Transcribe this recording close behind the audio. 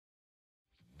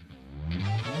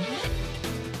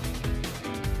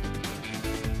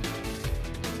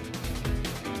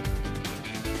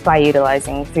By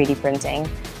utilizing 3D printing,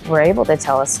 we're able to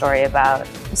tell a story about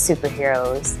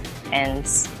superheroes and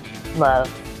love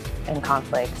and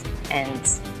conflict and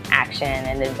action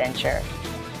and adventure.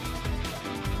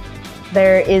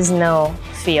 There is no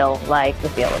feel like the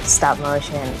feel of stop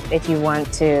motion. If you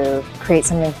want to create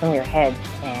something from your head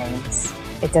and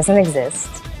it doesn't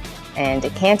exist and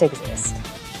it can't exist,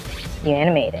 you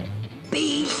animate it.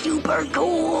 Be super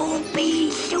cool,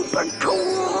 be super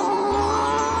cool.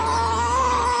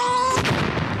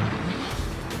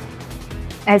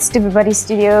 At Stoopid Buddy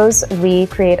Studios, we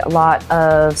create a lot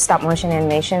of stop motion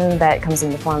animation that comes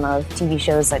in the form of TV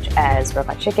shows such as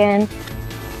Robot Chicken,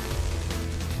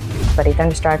 Buddy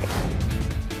Thunderstruck,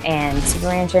 and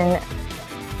SuperMansion,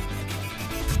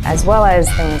 as well as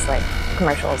things like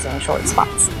commercials and short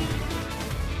spots.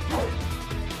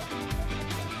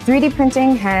 3D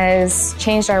printing has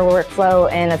changed our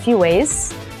workflow in a few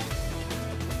ways.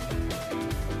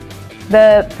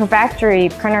 The Factory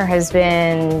printer has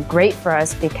been great for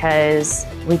us because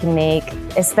we can make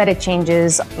aesthetic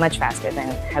changes much faster than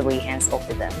had we hand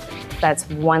sculpted them. That's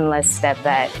one less step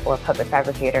that a puppet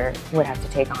fabricator would have to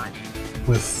take on.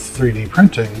 With 3D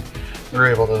printing, we're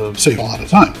able to save a lot of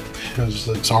time because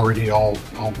it's already all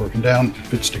broken down,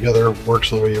 fits together,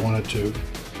 works the way you want it to.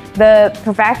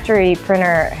 The Factory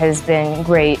printer has been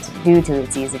great due to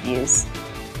its ease of use.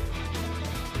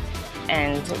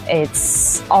 And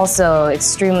it's also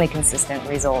extremely consistent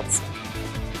results.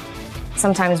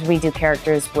 Sometimes we do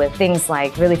characters with things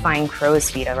like really fine crow's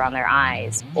feet around their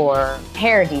eyes, or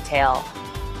hair detail,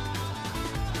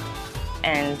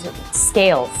 and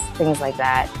scales, things like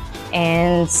that.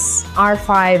 And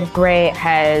R5 Gray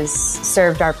has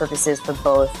served our purposes for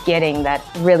both getting that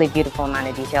really beautiful amount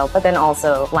of detail, but then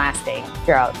also lasting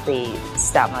throughout the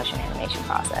stop motion animation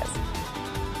process.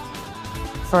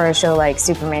 For a show like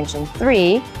SuperMansion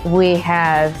 3, we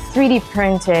have 3D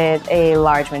printed a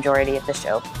large majority of the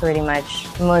show. Pretty much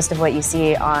most of what you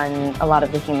see on a lot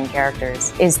of the human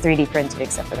characters is 3D printed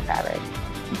except for the fabric.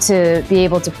 To be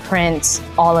able to print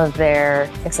all of their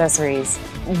accessories,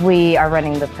 we are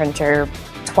running the printer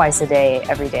twice a day,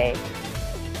 every day.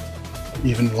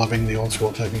 Even loving the old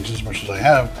school techniques as much as I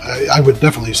have, I would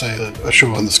definitely say that a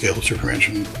show on the scale of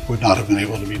SuperMansion would not have been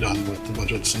able to be done with the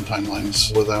budgets and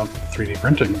timelines without 3D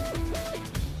printing.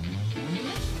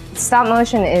 Stop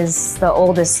motion is the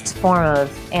oldest form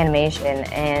of animation,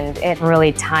 and it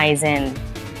really ties in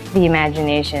the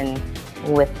imagination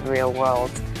with the real world.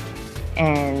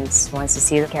 And once you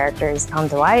see the characters come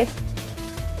to life,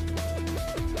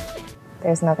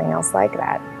 there's nothing else like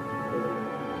that.